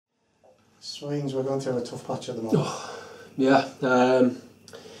Sweens, we're going through a tough patch at the moment. Yeah,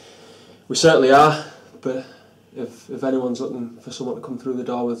 we certainly are, but if anyone's looking for someone to come through the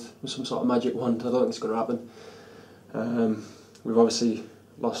door with some sort of magic wand, I don't think it's going to happen. We've obviously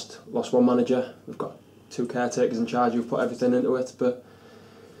lost one manager, we've got 2 caretakers in charge who've put everything into it, but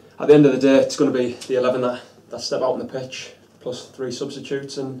at the end of the day it's going to be the 11 that step out on the pitch, plus 3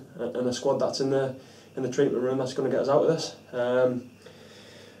 substitutes and a squad that's in the treatment room that's going to get us out of this.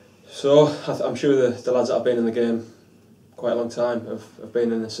 So I'm sure the lads that have been in the game quite a long time have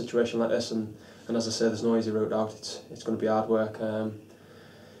been in a situation like this, and as I say, there's no easy route out. It's going to be hard work,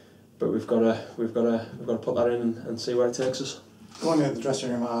 but we've got to put that in and see where it takes us. Going into the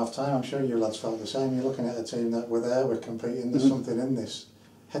dressing room at half time, I'm sure you lads felt the same. You're looking at a team that were there, we're competing, there's something in this.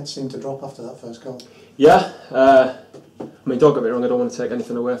 Heads seemed to drop after that first goal. Yeah, I mean, don't get me wrong, I don't want to take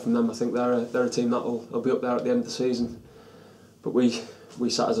anything away from them. I think they're a team that'll be up there at the end of the season. But we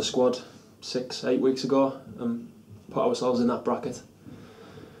sat as a squad 6-8 weeks ago and put ourselves in that bracket.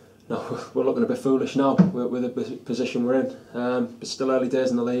 Now we're looking a bit foolish now with the position we're in. It's still early days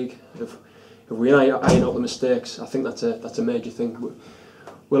in the league. If we iron out the mistakes, I think that's a major thing.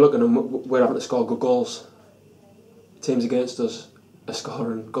 We're looking and we're having to score good goals. Teams against us are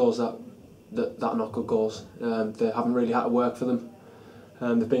scoring goals that are not good goals. They haven't really had to work for them.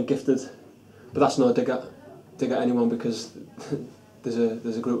 They've been gifted, but that's no dig at anyone, because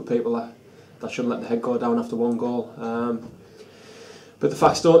there's a group of people that shouldn't let the head go down after one goal. But the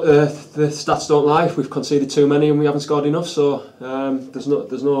stats don't lie. We've conceded too many and we haven't scored enough. So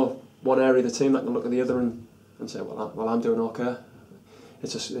there's no one area of the team that can look at the other and say, well, I'm doing okay.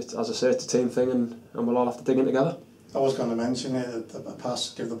 It's as I say, it's a team thing, and we'll all have to dig in together. I was going to mention it, a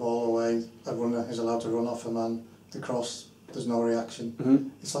pass, give the ball away, a runner is allowed to run off a man, the cross, there's no reaction. Mm-hmm.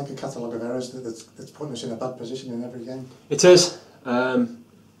 It's like a catalogue of errors that's putting us in a bad position in every game. It is,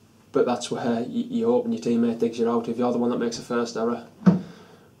 but that's where you're hoping your teammate digs you out. If you're the one that makes the first error,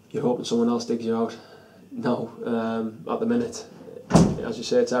 you're hoping someone else digs you out. No, at the minute, as you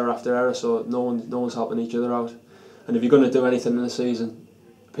say, it's error after error, so no one's helping each other out. And if you're going to do anything in the season,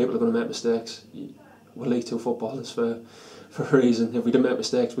 people are going to make mistakes. We're League 2 footballers for a reason. If we didn't make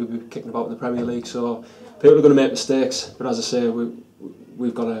mistakes, we'd be kicking about in the Premier League. So people are going to make mistakes, but as I say,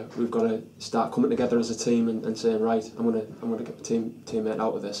 we've got to start coming together as a team and saying, right, I'm going to get my teammate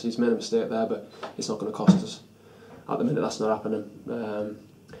out of this. He's made a mistake there, but it's not going to cost us. At the minute, that's not happening.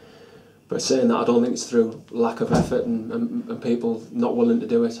 But saying that, I don't think it's through lack of effort and people not willing to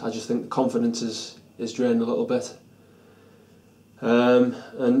do it. I just think the confidence is drained a little bit. And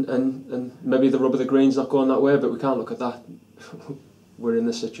maybe the rub of the green's not going that way, but we can't look at that. We're in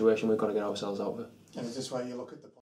this situation, we've got to get ourselves out of it. And is this why you look at the